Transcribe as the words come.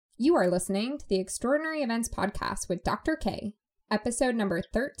You are listening to the Extraordinary Events Podcast with Dr. K, episode number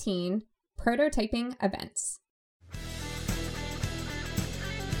 13, Prototyping Events.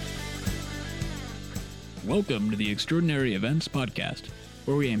 Welcome to the Extraordinary Events Podcast,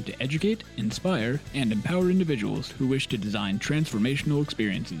 where we aim to educate, inspire, and empower individuals who wish to design transformational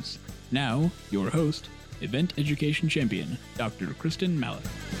experiences. Now, your host, Event Education Champion, Dr. Kristen Mallett.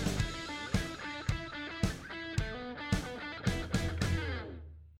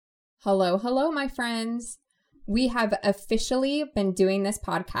 Hello, my friends. We have officially been doing this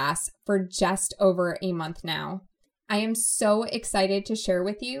podcast for just over a month now. I am so excited to share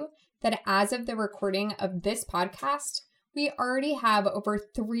with you that as of the recording of this podcast, we already have over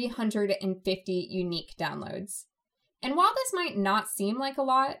 350 unique downloads. And while this might not seem like a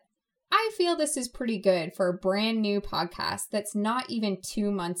lot, I feel this is pretty good for a brand new podcast that's not even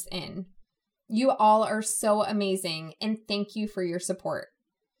 2 months in. You all are so amazing, and thank you for your support.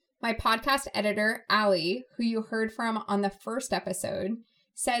 My podcast editor, Allie, who you heard from on the first episode,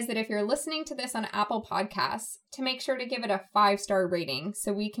 says that if you're listening to this on Apple Podcasts, to make sure to give it a 5-star rating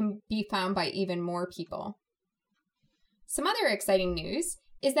so we can be found by even more people. Some other exciting news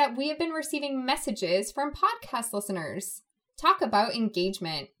is that we have been receiving messages from podcast listeners. Talk about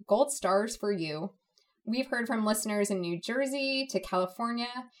engagement. Gold stars for you. We've heard from listeners in New Jersey to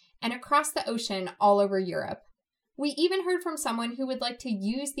California and across the ocean all over Europe. We even heard from someone who would like to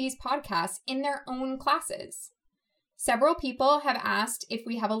use these podcasts in their own classes. Several people have asked if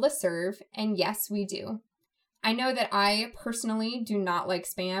we have a listserv, and yes, we do. I know that I personally do not like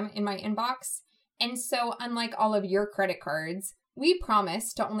spam in my inbox, and so unlike all of your credit cards, we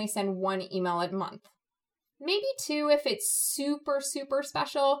promise to only send 1 email a month. Maybe 2 if it's super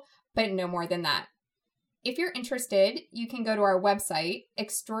special, but no more than that. If you're interested, you can go to our website,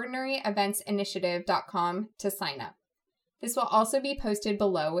 extraordinaryeventsinitiative.com, to sign up. This will also be posted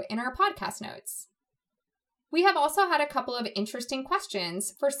below in our podcast notes. We have also had a couple of interesting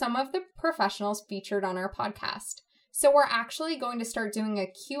questions for some of the professionals featured on our podcast. So we're actually going to start doing a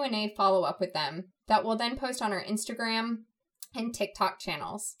Q&A follow-up with them that we'll then post on our Instagram and TikTok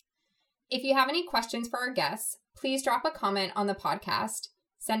channels. If you have any questions for our guests, please drop a comment on the podcast,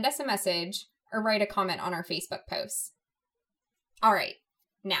 send us a message, or write a comment on our Facebook posts. All right,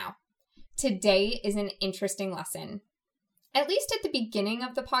 now, today is an interesting lesson. At least at the beginning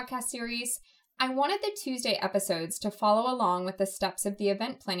of the podcast series, I wanted the Tuesday episodes to follow along with the steps of the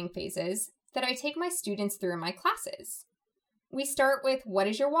event planning phases that I take my students through in my classes. We start with what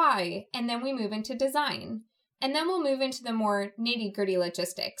is your why, and then we move into design, and then we'll move into the more nitty-gritty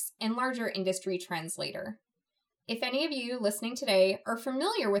logistics and larger industry trends later. If any of you listening today are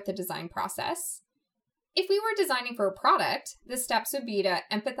familiar with the design process, if we were designing for a product, the steps would be to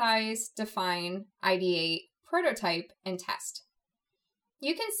empathize, define, ideate, prototype, and test.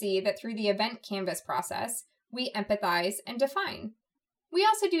 You can see that through the event canvas process, we empathize and define. We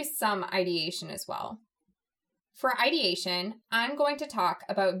also do some ideation as well. For ideation, I'm going to talk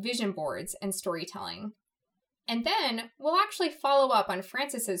about vision boards and storytelling. And then we'll actually follow up on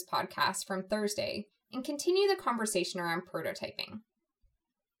Francis's podcast from Thursday and continue the conversation around prototyping.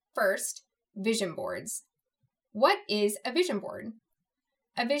 First, vision boards. What is a vision board?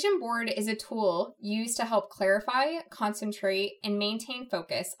 A vision board is a tool used to help clarify, concentrate, and maintain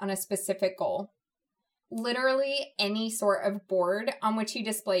focus on a specific goal. Literally any sort of board on which you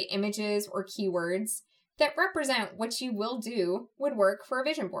display images or keywords that represent what you will do would work for a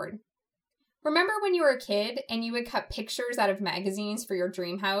vision board. Remember when you were a kid and you would cut pictures out of magazines for your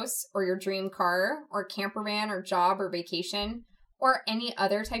dream house or your dream car or camper van or job or vacation or any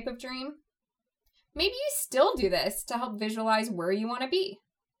other type of dream? Maybe you still do this to help visualize where you want to be.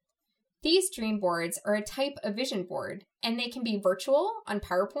 These dream boards are a type of vision board, and they can be virtual on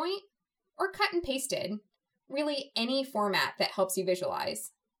PowerPoint or cut and pasted, really any format that helps you visualize.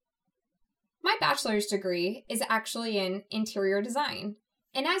 My bachelor's degree is actually in interior design.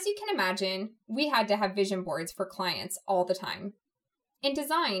 And as you can imagine, we had to have vision boards for clients all the time. In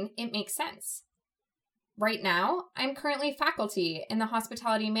design, it makes sense. Right now, I'm currently faculty in the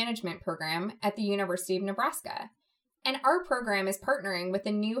Hospitality Management program at the University of Nebraska, and our program is partnering with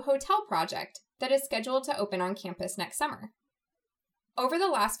a new hotel project that is scheduled to open on campus next summer. Over the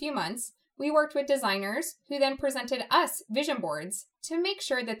last few months, we worked with designers who then presented us vision boards to make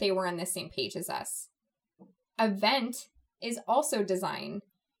sure that they were on the same page as us. Event is also design,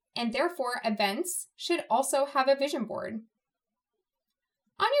 and therefore events should also have a vision board.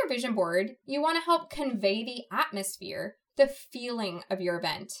 On your vision board, you want to help convey the atmosphere, the feeling of your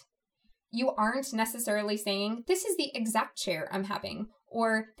event. You aren't necessarily saying, this is the exact chair I'm having,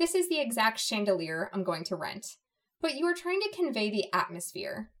 or this is the exact chandelier I'm going to rent, but you are trying to convey the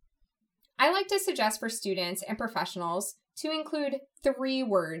atmosphere. I like to suggest for students and professionals to include 3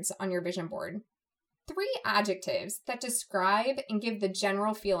 words on your vision board. 3 adjectives that describe and give the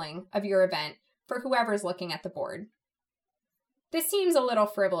general feeling of your event for whoever's looking at the board. This seems a little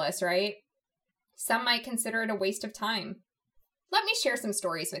frivolous, right? Some might consider it a waste of time. Let me share some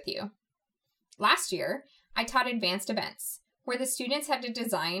stories with you. Last year, I taught advanced events, where the students had to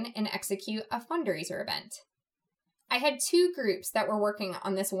design and execute a fundraiser event. I had 2 groups that were working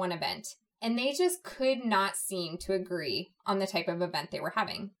on this one event, and they just could not seem to agree on the type of event they were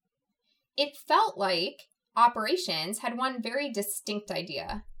having. It felt like operations had one very distinct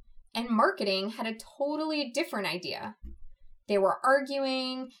idea, and marketing had a totally different idea. They were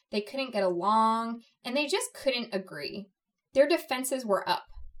arguing, they couldn't get along, and they just couldn't agree. Their defenses were up.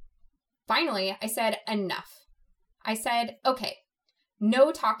 Finally, I said, enough. I said, okay,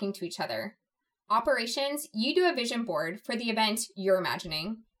 no talking to each other. Operations, you do a vision board for the event you're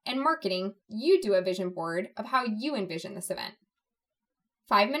imagining, and marketing, you do a vision board of how you envision this event.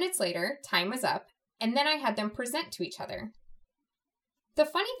 5 minutes later, time was up, and then I had them present to each other. The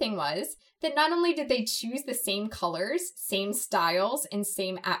funny thing was that not only did they choose the same colors, same styles, and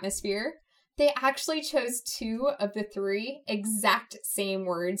same atmosphere, they actually chose 2 of the 3 exact same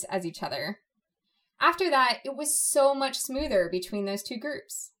words as each other. After that, it was so much smoother between those 2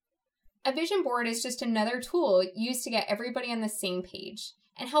 groups. A vision board is just another tool used to get everybody on the same page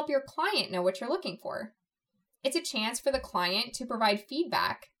and help your client know what you're looking for. It's a chance for the client to provide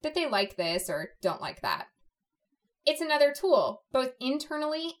feedback that they like this or don't like that. It's another tool, both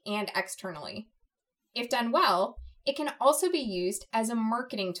internally and externally. If done well, it can also be used as a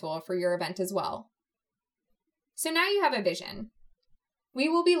marketing tool for your event as well. So now you have a vision. We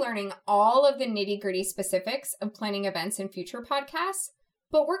will be learning all of the nitty-gritty specifics of planning events in future podcasts,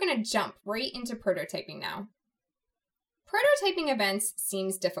 but we're going to jump right into prototyping now. Prototyping events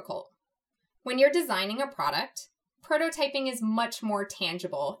seems difficult. When you're designing a product, prototyping is much more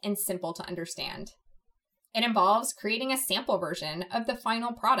tangible and simple to understand. It involves creating a sample version of the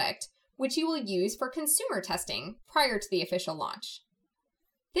final product, which you will use for consumer testing prior to the official launch.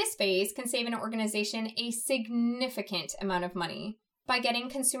 This phase can save an organization a significant amount of money by getting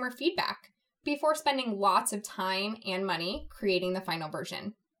consumer feedback before spending lots of time and money creating the final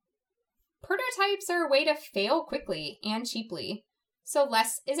version. Prototypes are a way to fail quickly and cheaply, so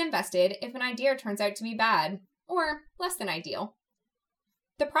less is invested if an idea turns out to be bad or less than ideal.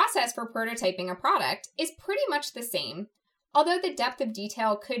 The process for prototyping a product is pretty much the same, although the depth of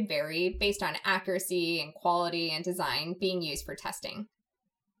detail could vary based on accuracy and quality and design being used for testing.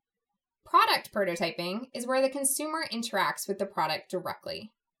 Product prototyping is where the consumer interacts with the product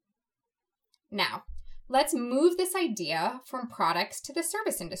directly. Now, let's move this idea from products to the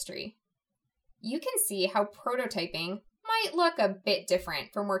service industry. You can see how prototyping might look a bit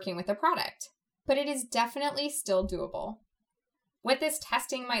different from working with a product, but it is definitely still doable. What this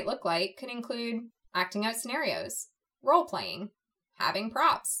testing might look like could include acting out scenarios, role-playing, having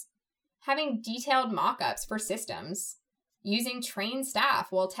props, having detailed mock-ups for systems, using trained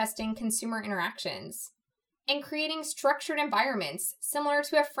staff while testing consumer interactions, and creating structured environments similar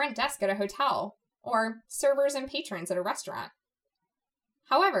to a front desk at a hotel or servers and patrons at a restaurant.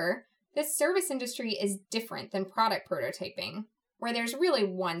 However, the service industry is different than product prototyping, where there's really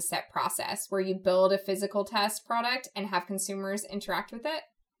one set process where you build a physical test product and have consumers interact with it.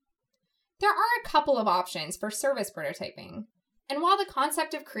 There are a couple of options for service prototyping, and while the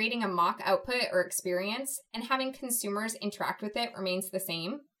concept of creating a mock output or experience and having consumers interact with it remains the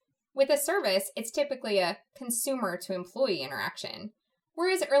same, with a service, it's typically a consumer to employee interaction,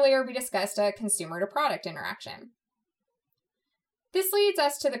 whereas earlier we discussed a consumer to product interaction. This leads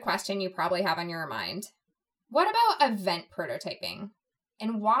us to the question you probably have on your mind. What about event prototyping?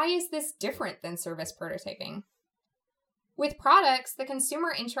 And why is this different than service prototyping? With products, the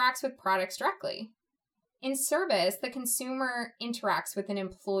consumer interacts with products directly. In service, the consumer interacts with an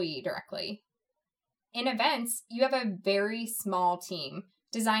employee directly. In events, you have a very small team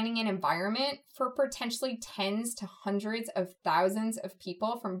designing an environment for potentially tens to hundreds of thousands of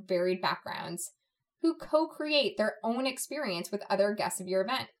people from varied backgrounds who co-create their own experience with other guests of your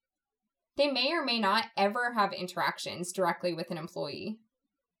event. They may or may not ever have interactions directly with an employee.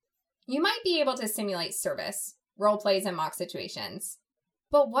 You might be able to simulate service, role plays, and mock situations.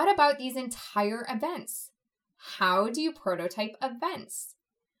 But what about these entire events? How do you prototype events?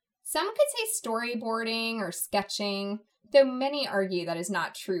 Some could say storyboarding or sketching, though many argue that is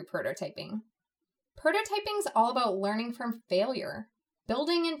not true prototyping. Prototyping is all about learning from failure,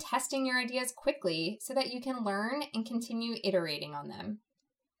 building and testing your ideas quickly so that you can learn and continue iterating on them.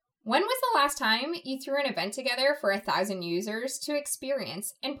 When was the last time you threw an event together for 1,000 users to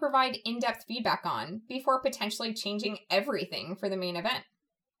experience and provide in-depth feedback on before potentially changing everything for the main event?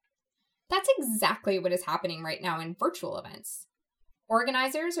 That's exactly what is happening right now in virtual events.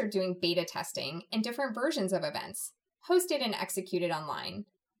 Organizers are doing beta testing and different versions of events, hosted and executed online.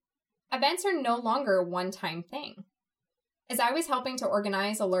 Events are no longer a one-time thing. As I was helping to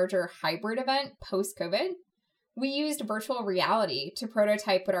organize a larger hybrid event post-COVID, we used virtual reality to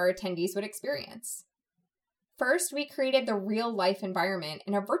prototype what our attendees would experience. First, we created the real-life environment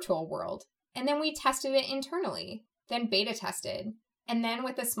in a virtual world, and then we tested it internally, then beta tested, and then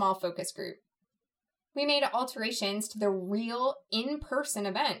with a small focus group. We made alterations to the real in-person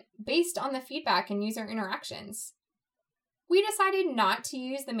event based on the feedback and user interactions. We decided not to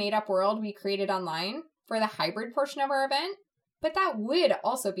use the made-up world we created online for the hybrid portion of our event, but that would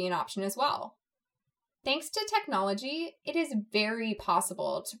also be an option as well. Thanks to technology, it is very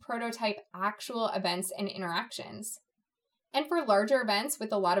possible to prototype actual events and interactions. And for larger events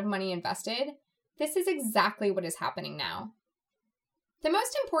with a lot of money invested, this is exactly what is happening now. The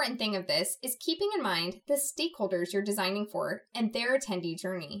most important thing of this is keeping in mind the stakeholders you're designing for and their attendee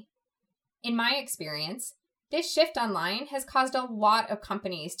journey. In my experience, this shift online has caused a lot of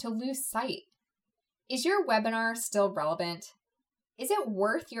companies to lose sight. Is your webinar still relevant? Is it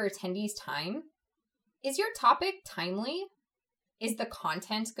worth your attendees' time? Is your topic timely? Is the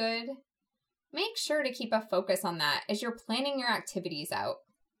content good? Make sure to keep a focus on that as you're planning your activities out.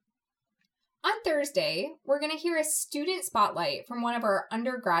 On Thursday, we're going to hear a student spotlight from one of our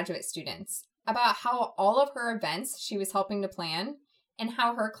undergraduate students about how all of her events she was helping to plan and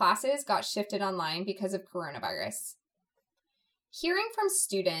how her classes got shifted online because of coronavirus. Hearing from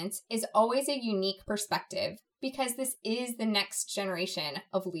students is always a unique perspective because this is the next generation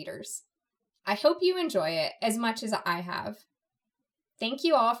of leaders. I hope you enjoy it as much as I have. Thank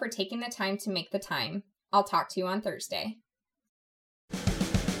you all for taking the time to make the time. I'll talk to you on Thursday.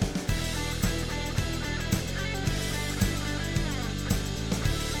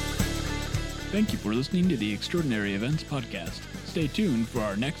 Thank you for listening to the Extraordinary Events Podcast. Stay tuned for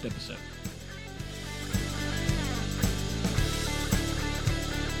our next episode.